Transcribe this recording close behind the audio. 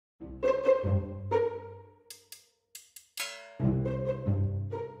Intro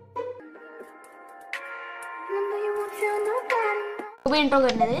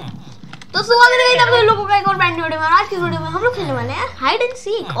करने दे। तो स्वागत है आप लोगों का एक और ब्रांड न्यू वीडियो में। आज की वीडियो में हम लोग खेलने वाले हैं हाइड एंड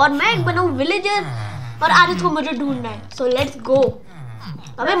सीक और मैं एक बनाऊं विलेजर और आदित्य को मुझे ढूंढना है। So let's go.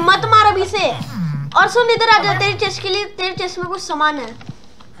 अबे मत मार अभी से। और सुन इधर आ जा, तेरी चेस्ट के लिए, तेरे चेस्ट में कुछ सामान है।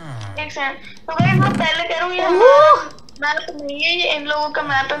 एक सेकंड। तो भाई मैं पहले कह रहा हूं ये मैप नहीं है, ये इन लोगों का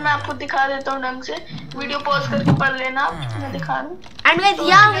मैप है। मैं आपको दिखा देता हूं ढंग से। वीडियो पॉज करके पढ़ लेना, मैं दिखा दूं। एंड गाइस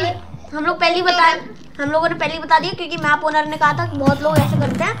यार हम लोग पहले ही बताया, हम लोगों ने पहले ही बता दिया क्योंकि मैप ओनर ने कहा था कि बहुत लोग ऐसे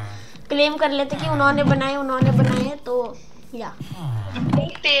करते हैं, क्लेम कर लेते कि उन्होंने बनाए तो या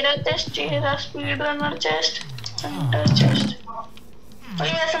 13 chest, 13 speed runner chest, centre chest. और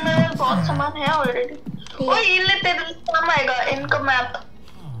वैसे मेरे पास बहुत सामान है ऑलरेडी। ओए ये ले, तेरे काम आएगा इनका मैप।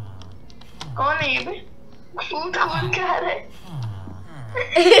 कौन है ये भी? कूद के आ रहा है।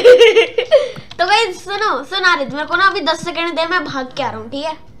 तो गाइस सुन आरित, मेरे को ना अभी 10 सेकंड दे, मैं भाग के आ रहा हूँ, ठीक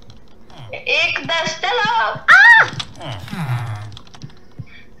है? 1 10 चलो।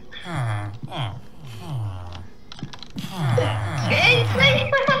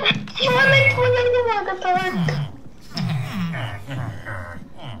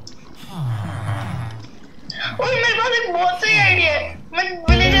 मेरे पास एक बहुत सही आइडिया है। मैं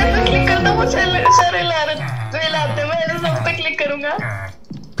विलेजर पे क्लिक करता हूँ, सारे लाते, मैं सब पे क्लिक करूंगा।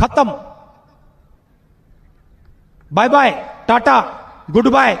 खत्म, bye bye, Tata, good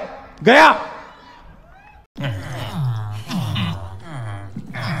bye, गया।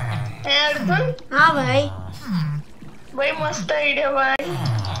 अर्जुन, हाँ भाई मस्त आइडिया भाई।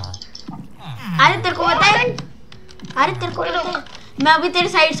 अरे तेरे को पता है, मैं अभी तेरे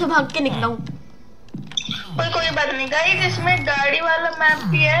साइड से भाग के निकला हूँ। कोई बात नहीं गाइस, इसमें गाड़ी वाला मैप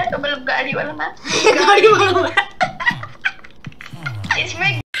भी है, मतलब गाड़ी वाला मैप इसमें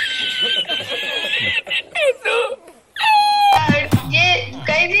ये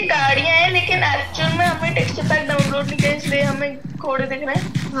कई गाड़ियां हैं, लेकिन एक्चुअल में हमें टेक्सचर पैक डाउनलोड नहीं किया, इसलिए हमें घोड़े दिख रहे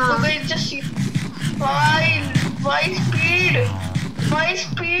हैं। हाँ। तो गाइस जस्ट वाई स्पीड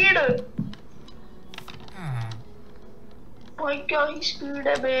भाई, क्या ही स्पीड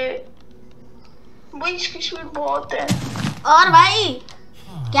है बे भाई, इसकी स्पीड बहुत है। और भाई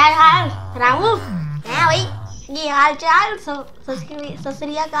क्या हाल रामू? है भाई, ये हाल चाल सत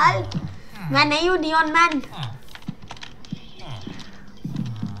श्री अकाल। मैं नहीं हूँ नियॉन मैन।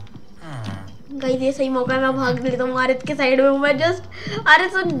 गई ये सही मौका है, मैं भाग लेता हूँ। आरित के साइड में हूँ मैं जस्ट। अरे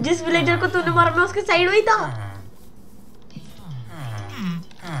सुन, जिस विलेजर को तूने मारा मैं उसके साइड में ही था।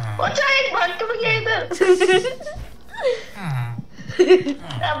 अच्छा एक भाग के गया इधर।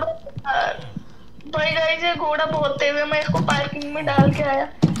 भाई गाइस ये घोड़ा बहुत तेज है, मैं इसको पार्किंग में डाल के आया।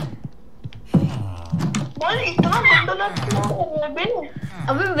 भाई इतना बंडल क्यों कर रहे बे?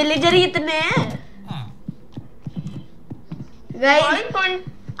 अबे विलेजर ही इतने हैं गाइस।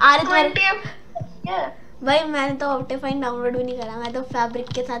 भाई मैंने तो ऑप्टिफाइन डाउनलोड भी नहीं करा, मैं तो फैब्रिक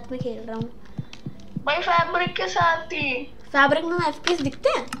के साथ में खेल रहा हूँ। भाई फैब्रिक के साथ ही, फैब्रिक में एफपीएस दिखते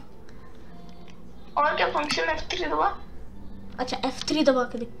हैं। और क्या फंक्शन F3 दबा। अच्छा F3 दबा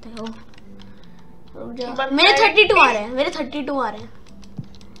के दिखता है। ओह मेरे 32 आ रहे हैं।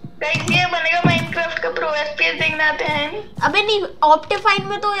 गाइस ये बनेगा माइनक्राफ्ट का प्रो एफपीएस देखने आते हैं नहीं? अबे नहीं, ऑप्टिफाइन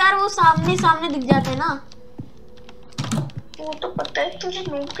में तो यार वो सामने दिख जाता है ना। वो तो पता है, तुझे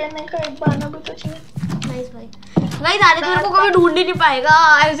नूब कहने का एक बहाना भी तो चाहिए। नाइस भाई। गाइस आरित मेरे को कभी ढूंढ ही नहीं पाएगा,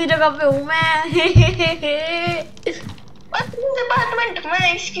 ऐसी जगह पे हूँ मैं। डिपार्टमेंट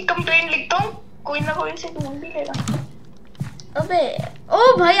में इसकी कंप्लेंट लिखता हूँ, कोई ना कोई इसे ढूंढ भी लेगा। अबे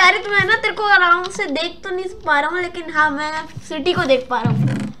ओ भाई आरित, मैं ना तेरे को आराम से देख तो नहीं पा रहा हूँ, लेकिन हाँ मैं सिटी को देख पा रहा हूँ।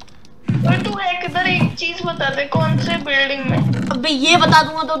 और तू है किधर? एक चीज बता दे, कौन से बिल्डिंग में? अबे ये बता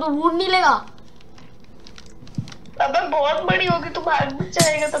दूंगा तो तू ढूंढ नहीं लेगा। अबे बहुत बड़ी होगी तो भाग भी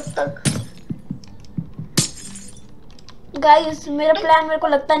जाएगा तब तक। गाइस मेरा प्लान मेरे को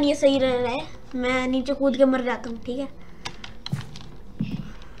लगता नहीं है सही रह रहा है, मैं नीचे कूद के मर जाता हूँ, ठीक है?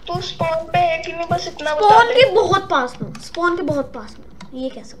 तू स्पॉन पे है कि नहीं, बस इतना बता दे। स्पॉन के बहुत पास में, ये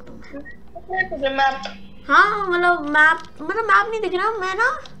कह सकता हूँ मैं। तुझे मैप, हाँ मतलब मैप नहीं दिख रहा। मैं ना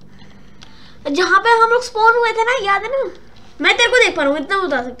जहाँ पे हम लोग स्पॉन हुए थे ना, याद है ना? मैं तेरे को देख पा रहा हूँ, इतना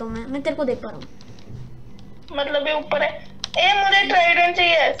बता सकता हूँ मैं तेरे को देख पा रहा हूँ। मतलब ये ऊपर है। ए मुझे ट्राइडेंट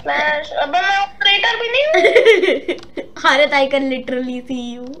चाहिए स्लैश। अबे मैं ऑपरेटर भी नहीं हूँ। अरे I can literally see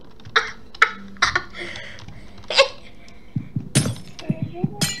you.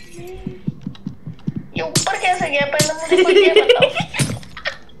 ये ऊपर कैसे गया पहले मुझे कोई ये बताओ।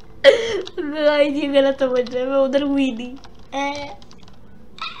 गाइस ये गलत समझ रहे हैं, मैं उधर हुई नहीं।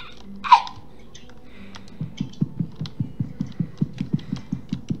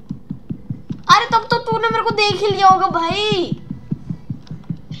 तब तो तूने मेरे को देख ही लिया होगा भाई।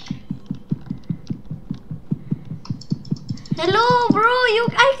 Hello bro, you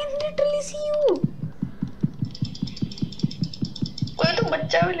I can literally see you. कोई तो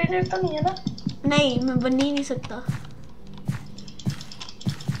बच्चा विलेजर तो नहीं है ना? नहीं, मैं बन ही नहीं सकता।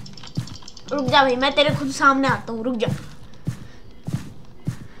 रुक जा भाई, मैं तेरे खुद सामने आता हूँ, रुक जा।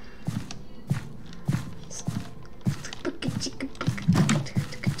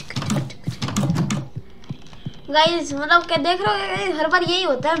 गाइस मतलब क्या देख रहे हो, हर बार यही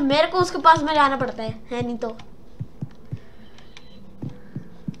होता है, मेरे को उसके पास में जाना पड़ता है नहीं तो।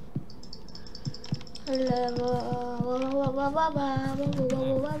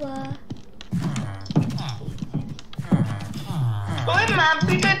 ओए मैप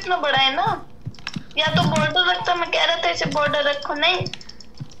भी तो इतना बड़ा है ना, या तो बॉर्डर रखता, मैं कह रहा था इसे बॉर्डर रखो। नहीं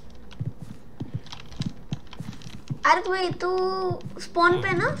अरे भाई तू स्पॉन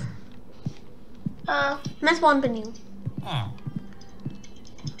पे ना? हाँ मैं स्पॉन पे नहीं हूँ।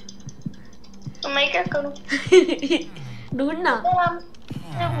 तो मैं क्या करूँ? ढूंढना।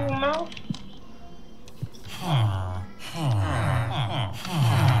 मैं घूम रहा हूँ।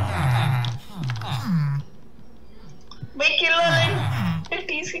 भाई किलो नहीं,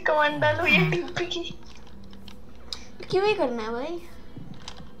 टीसी कमांड डालो ये टीपी की। क्यों ही करना है भाई?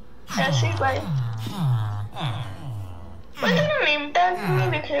 ऐसे ही भाई। भाई तेरा नेम टैग नहीं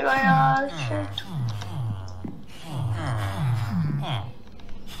दिखेगा यार। शिट।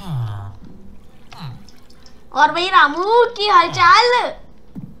 और भाई रामू की हालचाल?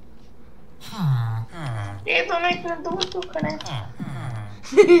 ये दोनों इतने दूर क्यों खड़े हैं?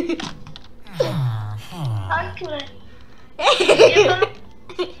 क्यों है? ये दोनों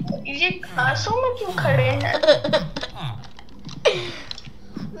ये घासों में क्यों खड़े हैं?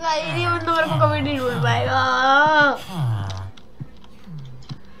 ये बंदा मेरे को कभी नहीं ढूंढ पाएगा।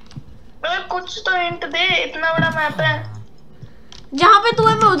 अरे कुछ तो हिंट दे, इतना बड़ा मैप है। जहाँ पे तू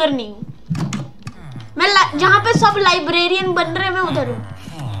है मैं उधर नहीं हूँ। मैं जहाँ पे सब लाइब्रेरियन बन रहे मैं उधर हूँ।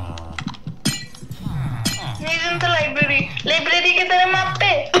 नहीं तो लाइब्रेरी की तरह मैप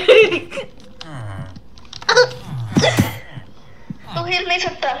पे तू हिल नहीं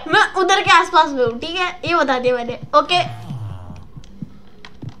सकता। मैं उधर के आसपास में हूँ, ठीक है, ये बता दिया मैंने। ओके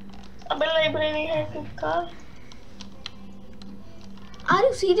अबे लाइब्रेरी है किसका?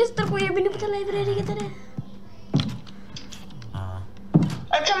 अरे सीरियस, तेरे को ये भी नहीं पता लाइब्रेरी की तरह?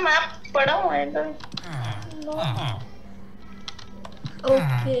 अच्छा मैप पढ़ा हुआ है इधर।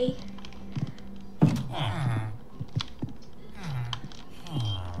 ओके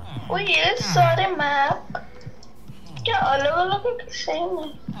ओ ये सारे मैप क्या अलग अलग है कि सेम है?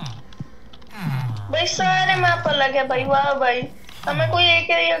 भाई सारे मैप अलग है भाई। वाह भाई, हमें कोई एक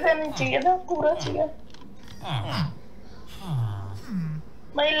एरिया का नहीं चाहिए था, पूरा चाहिए।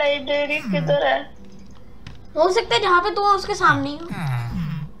 भाई लाइब्रेरी किधर है? हो सकता है जहाँ पे तू है उसके सामने ही हो।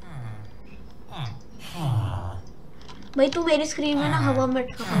 भाई तू मेरी स्क्रीन में ना हवा में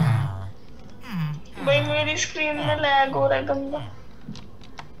अटका। भाई मेरी स्क्रीन में लैग हो रहा है गंदा।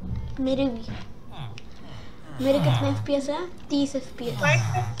 मेरे भी। मेरे कितने FPS है? 30 FPS। भाई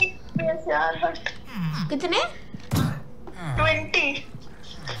 50 यार हट। कितने? 20।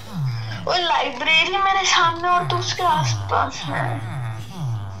 वो लाइब्रेरी मेरे सामने और तू उसके आसपास है।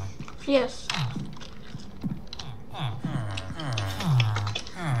 यस।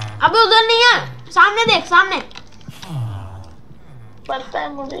 अबे उधर नहीं है, सामने देख, सामने। पता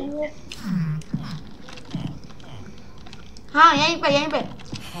है मुझे ये। हाँ यहीं पे, यहीं पे।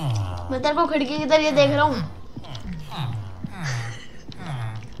 मैं तेरे को खिड़की की तरह देख रहा हूँ।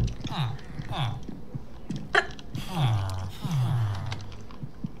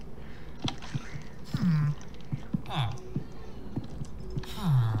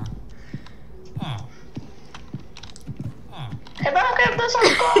 कर दो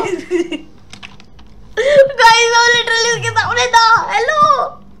सबको। गाइस वो लिटरली उसके सामने था। हेलो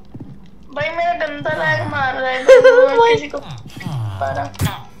भाई मेरा गंदा लैग मार रहा है। मैं किसी को पारा।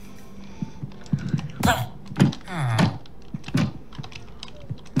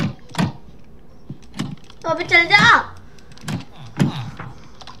 अबे चल जा।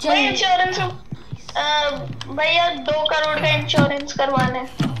 भाई इंश्योरेंस भैया 2 करोड़ का इंश्योरेंस करवाना है।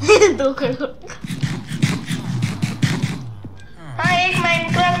 2 करोड़। हाँ एक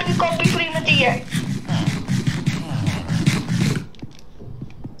माइनक्राफ्ट की कॉपी फ्री में दी है।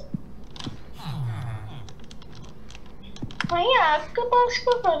 भाई आपके पास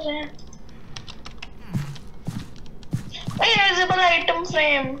क्या कर रहे हैं? भाई इनविजिबल आइटम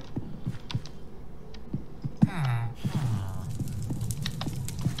फ्रेम।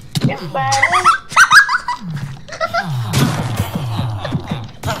 इस बार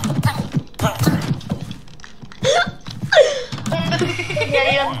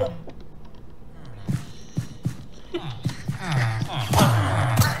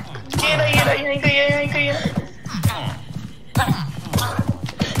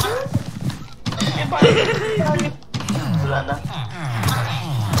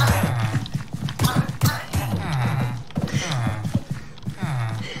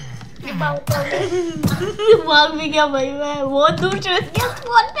भाग भी गया भाई, मैं बहुत दूर चल गया,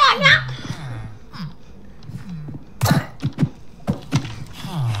 स्पॉन पे आ गया।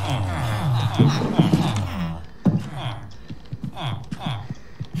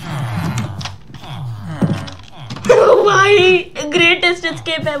 भाई ग्रेटेस्ट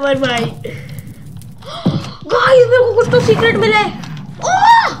एस्केप एवर भाई। गाइस मेरे को कुछ तो सीक्रेट मिला है।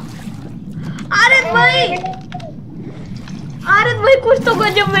 ओह आरिफ भाई कुछ तो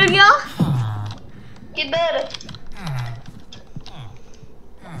गजब मिल गया। किधर?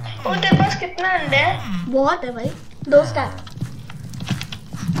 वो तेरे पास कितना अंडे हैं? बहुत है भाई, 2 star.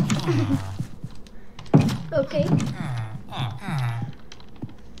 Okay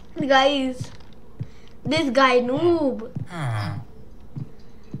guys, this guy noob.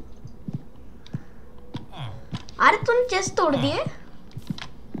 अरे तूने चेस्ट तोड़ दिए?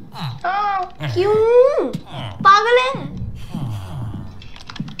 क्यों? पागल है?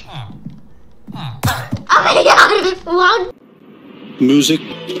 अबे यार वहाँ म्यूजिक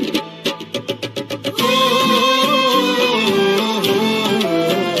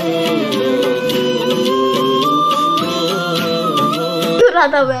रहा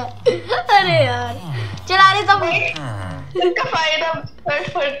था मैं। अरे यार चला रहे तब इसका फायदा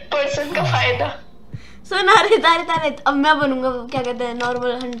पर्सन का फायदा। सुन तारे अब मैं बनूंगा क्या कहते हैं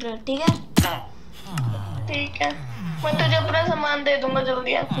नॉर्मल 100। ठीक है ठीक है, मैं तुझे अपना सामान दे दूंगा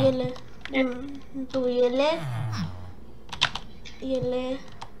जल्दी। ये ले तू, ये ले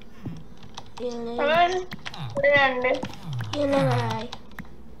अरे अंडे ये ले भाई।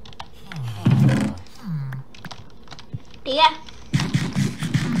 ठीक है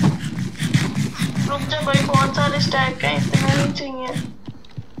रुक जा भाई, बहुत सारे स्टैक हैं, इतना नहीं चाहिए।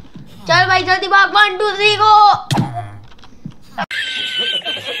 चल भाई जल्दी भाग, 1 2 3 गो।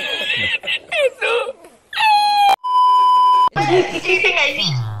 चीटिंग आई थी,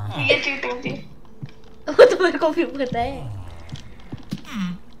 ये चीटिंग थी। वो तो मेरे को भी पता है।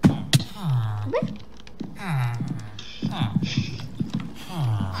 अबे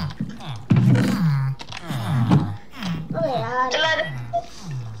यार चला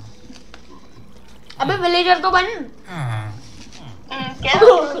अबे विलेजर तो बन। क्या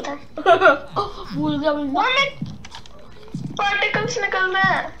होता है? भूल गया मैं। पार्टिकल्स निकल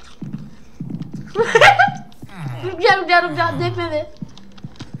रहे हैं। रुक जा देखने दे।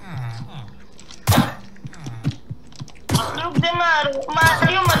 रुक जा,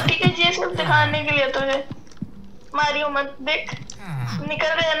 मारियो मत, ठीक है जी, सिर्फ दिखाने के लिए तुझे। मारियो मत, देख निकल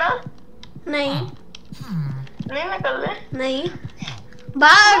रहे हैं ना? नहीं निकल रहे। नहीं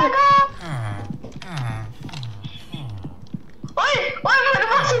भाग। ओए मेरे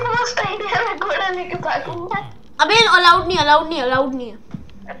पास एक मस्त आइडिया है, मैं घोड़ा लेके भागूंगा। अबे अलाउड नहीं है।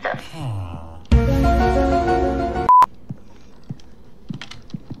 अच्छा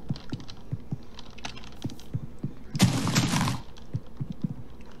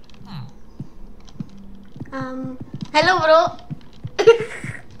हेलो ब्रो।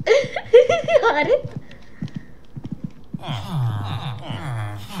 अरे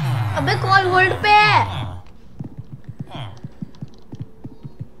अबे कॉल होल्ड पे है।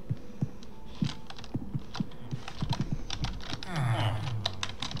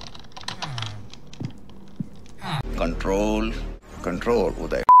 कंट्रोल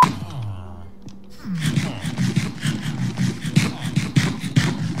उदय।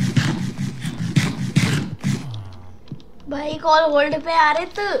 भाई कॉल होल्ड पे आ रहे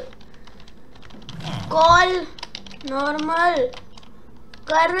तो कॉल नॉर्मल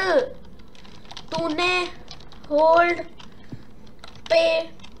कर। तूने होल्ड पे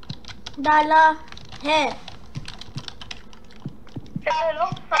डाला है। हेलो।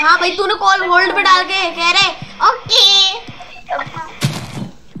 हाँ भाई तूने कॉल होल्ड पे डाल के कह रहे ओके।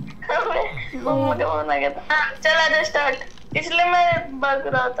 मुझे फोन आ गया था। चला जा स्टार्ट, इसलिए मैं भाग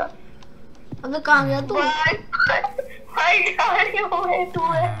रहा था। अबे कहाँ गया तू? भाई तू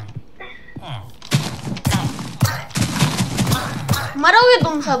है। मरोगे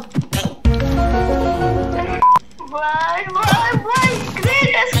तुम सब। भाई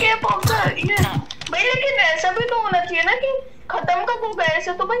great escape of the year भाई। लेकिन ऐसा भी तो होना चाहिए ना कि खत्म कब होगा?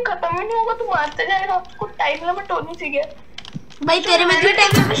 ऐसे तो भाई खत्म ही नहीं होगा, तू मारते जाएगा। कुछ टाइम लिमिट होनी चाहिए भाई। तेरे में भी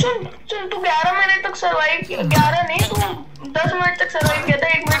टाइम। सुन तू 11 मिनट तक सरवाइव किया। 11 नहीं, तू 10 मिनट तक सरवाइव किया था।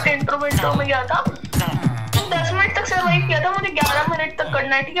 1 मिनट इंट्रो में गया था। 10 मिनट तक सरवाइव किया था, मुझे 11 मिनट तक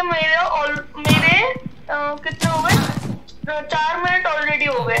करना है। ठीक है, मेरे कितने हो गए? 4 मिनट ऑलरेडी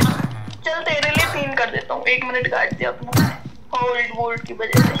हो गए। चल तेरे लिए 3 कर देता हूँ। 1 मिनट काट दिया अपना होल्ड की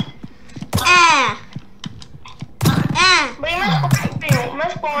वजह से। भाई मैं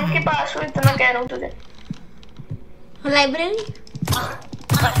स्पॉन के पास हूँ, इतना कह रहा हूँ तुझे। लाइब्रेरी?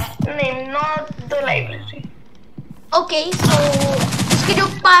 नहीं, नॉट द लाइब्रेरी। ओके, सो उसके जो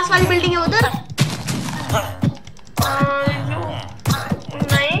पास वाली बिल्डिंग है उधर?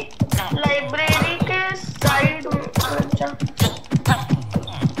 नहीं, लाइब्रेरी के साइड।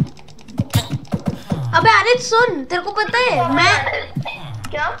 अबे आरिफ सुन, तेरे को पता है मैं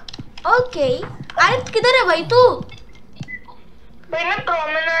क्या? ओके आरिफ किधर है भाई तू? भाई मैं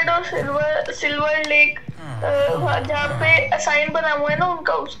प्रोमेनाड और सिल्वर लेक जहाँ पे असाइन बना हुआ है ना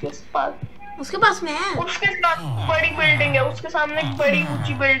उनका, उसके पास में है। उसके साथ बड़ी बिल्डिंग है, उसके सामने एक बड़ी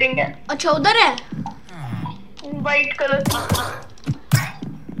ऊंची बिल्डिंग है। अच्छा उधर है? वाइट कलर की।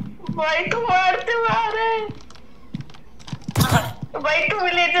 भाई तू मारते मारे, भाई तू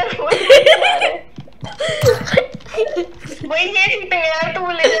विलेजर भाई ये चीटिंग है यार, तू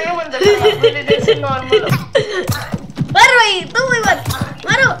विलेजर नहीं बन सकता, विलेजर से नॉर्मल मर भाई, तुम भी मत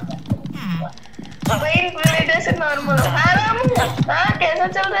मारो भाई, विलेजर से नॉर्मल। हाँ कैसा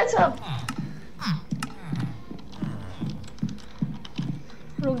चल रहा है सब?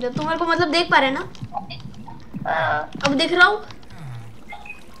 रुक जा, तुम मेरे को मतलब देख पा रहे ना? हाँ अब दिख रहा हूँ?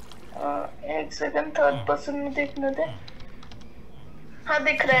 एक सेकंड, थर्ड पर्सन में देखने दे। हाँ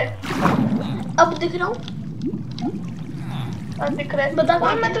दिख रहा है। अब दिख रहा हूँ? हाँ दिख रहा है। बता।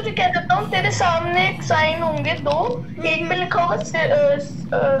 और मैं तुझे क्या कहता हूँ, तेरे सामने एक साइन होंगे दो, एक पे लिखा होगा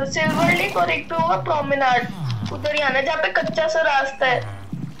सिल्वर लेक और एक पे होगा प्रोमेनाड। उधर ही आना जहाँ पे कच्चा सा रास्ता है।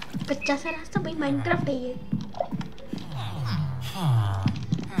 कच्चा सा रास्ता? भाई माइनक्राफ्ट है ये।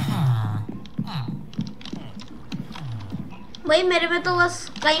 भाई मेरे में तो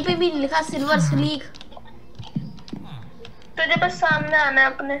बस कहीं पे भी लिखा सिल्वर लेक। तुझे बस सामने आना है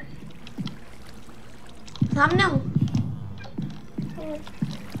अपने। सामने हूँ?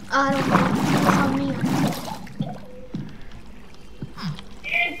 आ रहा हूँ सामने ही।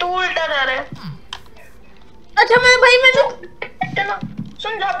 तू उल्टा जा रहा है। अच्छा मैं ना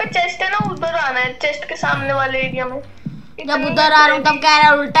सुन, जहाँ पे चेस्ट है ना उधर आना है, चेस्ट के सामने वाले एरिया में। जब उधर आ रहा हूँ तब कह रहा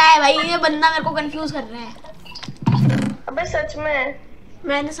है उल्टा है। भाई ये बंदा मेरे को कंफ्यूज कर रहा है। अबे सच में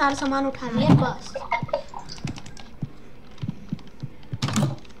मैंने सारा सामान उठा लिया बस।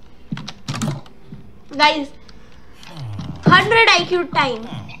 Guys 100 IQ time.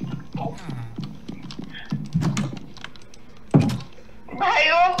 भाई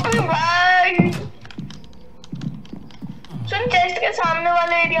भाई सुन, चेस्ट के सामने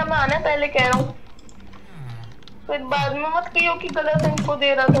वाले एरिया में आना है, पहले कह रहा हूँ, फिर बाद में मत कहियो कि गलत इनको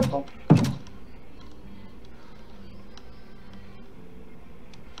दे रहा था तू।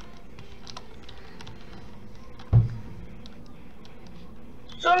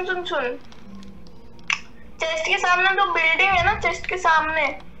 सुन सुन सुन, चेस्ट के सामने जो बिल्डिंग है ना, चेस्ट के सामने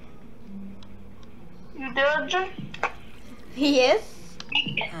अर्जुन। यस।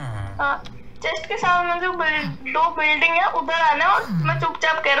 हाँ, चेस्ट के सामने जो दो बिल्डिंग है उधर आना है। और मैं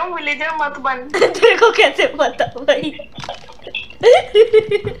चुपचाप कह रहा हूँ विलेजर मत बन। तेरे को कैसे पता भाई?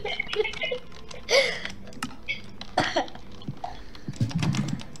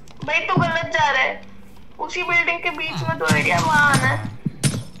 भाई तू गलत जा रहा है, उसी बिल्डिंग के बीच में तो एरिया, वहां आना है।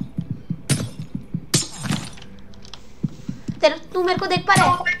 तू मेरे को देख पा रहा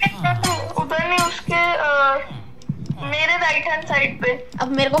है? उधर नहीं, उसके मेरे राइट हैंड साइड पे।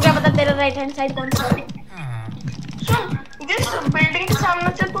 अब मेरे को क्या पता तेरा राइट हैंड साइड कौन सा है? सुन, जिस बिल्डिंग के सामने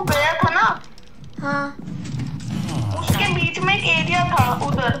से तू गया था ना, हाँ, उसके बीच में एक एरिया था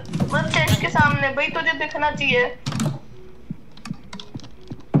उधर, मतलब चेस्ट के सामने। भाई तुझे दिखना चाहिए।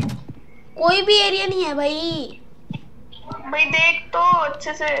 कोई भी एरिया नहीं है भाई। भाई देख तो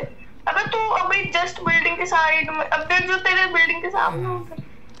अच्छे से। अबे तू अभी जस्ट बिल्डिंग के साइड में, अब देख जो तेरे बिल्डिंग के सामने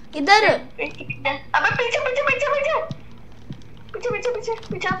इधर। अबे पीछे पीछे पीछे पीछे पीछे पीछे पीछे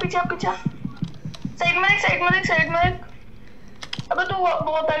पीछा पीछा पीछा, साइड में देख, साइड में देख, साइड में देख। अबे तू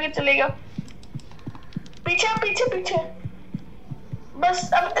बहुत आगे चलेगा। पीछे पीछे पीछे, बस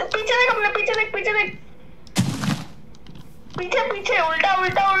अब पीछे देख, अपने पीछे देख, पीछे देख, पीछे पीछे, उल्टा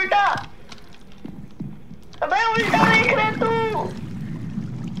उल्टा उल्टा। अबे उल्टा देख रहे तू।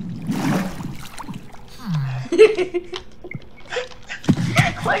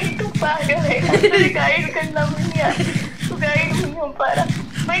 भाई तू पागल है, तुझे गाइड करना भी नहीं आता, तू गाइड नहीं हो पा रहा।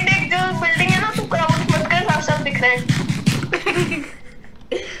 भाई देख जो बिल्डिंग है ना, तू क्राउड मत कर, साफ साफ दिख रहा है।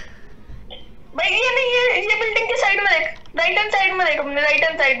 भाई ये नहीं, ये बिल्डिंग के साइड में देख, राइट हैंड साइड में देख, अपने राइट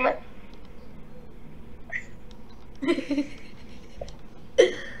हैंड साइड में।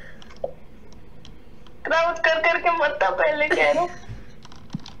 क्राउड कर करके मत था, पहले कह रहा हूँ।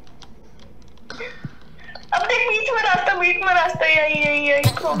 अब देख बीच में रास्ता, बीच में रास्ता, यही यही यही।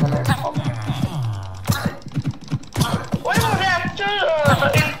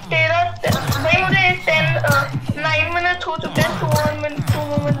 9 मिनट हो चुके हैं, 2 more minutes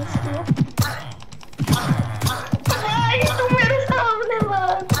भाई तू मेरे सामने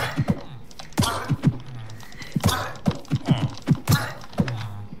मत।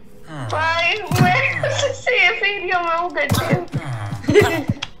 भाई मैं सेफ एरिया में हूँ गड्ढे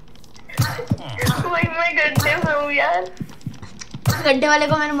भाई मैं गड्ढे में हूँ यार। गड्ढे वाले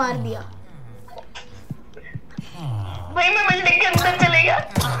को मैंने मार दिया। भाई मैं बिल्डिंग के अंदर चले गया।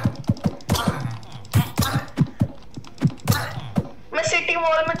 मैं सिटी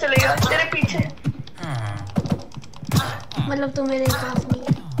मॉल में चले गया तेरे पीछे। मतलब तू मेरे पास नहीं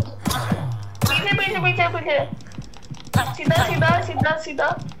है। पीछे पीछे पीछे पीछे सीधा सीधा सीधा सीधा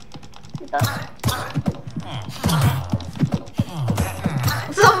सीधा।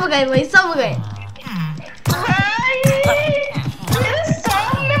 सब गए भाई, सब गए। भाई मेरे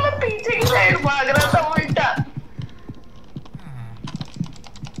सामने मैं पीछे की साइड भाग रहा था उल्टा।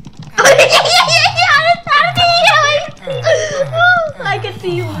 I can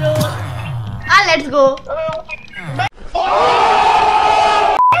see you, bro. Let's go.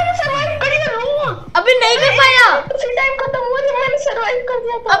 Survive कर लिया रूम। अबे नहीं कर पाया। उसी टाइम खत्म हुआ जब मैंने सरवाइव कर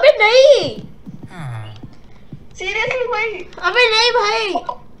दिया था। अबे नहीं। सीरियसली भाई। अबे नहीं भाई।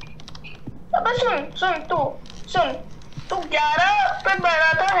 अबे सुन तू 11 पे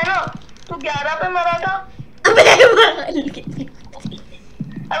मरा था है ना? तू 11 पे मरा था।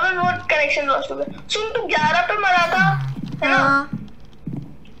 अबे वो कनेक्शन लॉस्ट हो गया। सुन तू 11 पे मरा था है ना?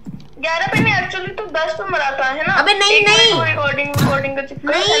 11 पे नहीं, एक्चुअली तू 10 पे मरा था है ना? अबे नहीं नहीं रिकॉर्डिंग का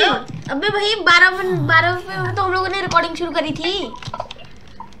चक्कर है नहीं। ना? अबे भाई 12 पे तो हम लोगों ने रिकॉर्डिंग शुरू करी थी।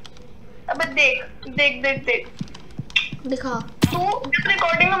 अबे देख दिखा। तू जब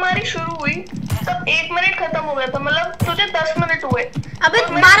रिकॉर्डिंग हमारी शुरू हुई तब 1 मिनट खत्म हो गया था, मतलब तुझे 10 मिनट हुए। अबे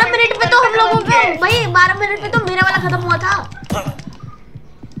 12 मिनट पे तो हम लोगों को भाई 12 मिनट पे तो मेरा वाला खत्म हुआ था।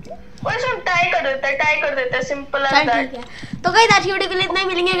 वैसे हम टाई कर देते हैं सिंपल एज चल दैट। ठीक है। तो गाइस आज की वीडियो के लिए इतना ही,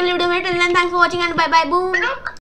 मिलेंगे अगली वीडियो में। Till then thanks for watching and bye bye boom.